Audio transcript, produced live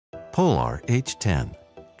Polar H10,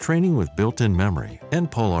 training with built-in memory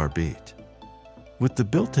and Polar Beat. With the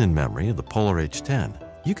built-in memory of the Polar H10,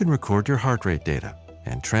 you can record your heart rate data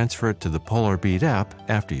and transfer it to the Polar Beat app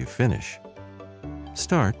after you finish.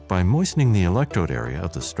 Start by moistening the electrode area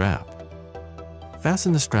of the strap.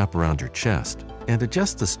 Fasten the strap around your chest and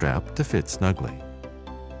adjust the strap to fit snugly.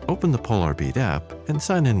 Open the Polar Beat app and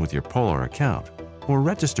sign in with your Polar account or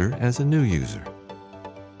register as a new user.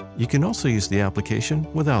 You can also use the application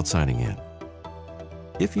without signing in.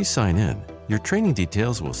 If you sign in, your training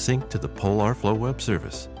details will sync to the Polar Flow web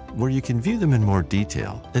service, where you can view them in more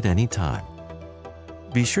detail at any time.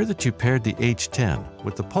 Be sure that you paired the H10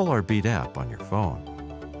 with the Polar Beat app on your phone.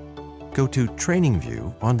 Go to Training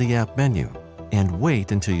View on the app menu and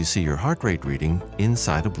wait until you see your heart rate reading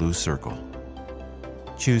inside a blue circle.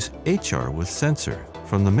 Choose HR with Sensor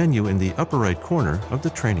from the menu in the upper right corner of the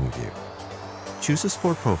Training View. Choose a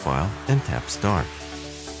sport profile and tap Start.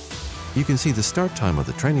 You can see the start time of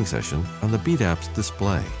the training session on the Beat app's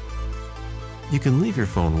display. You can leave your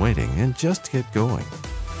phone waiting and just get going.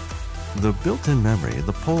 The built-in memory of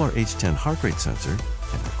the Polar H10 heart rate sensor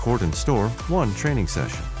can record and store one training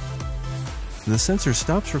session. The sensor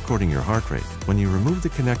stops recording your heart rate when you remove the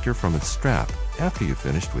connector from its strap after you've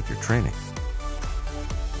finished with your training.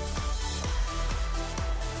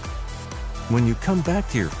 When you come back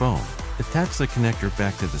to your phone, attach the connector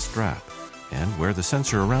back to the strap and wear the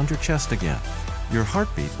sensor around your chest again. Your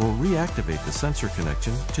heartbeat will reactivate the sensor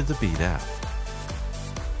connection to the Beat app.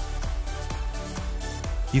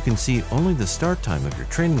 You can see only the start time of your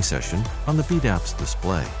training session on the Beat app's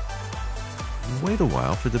display. Wait a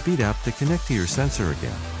while for the Beat app to connect to your sensor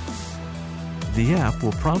again. The app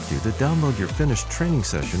will prompt you to download your finished training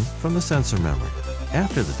session from the sensor memory.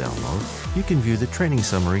 After the download, you can view the training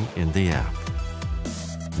summary in the app.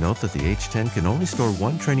 Note that the H10 can only store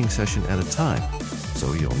one training session at a time,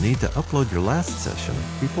 so you'll need to upload your last session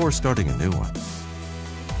before starting a new one.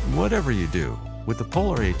 Whatever you do, with the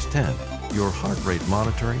Polar H10, your heart rate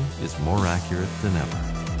monitoring is more accurate than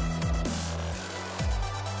ever.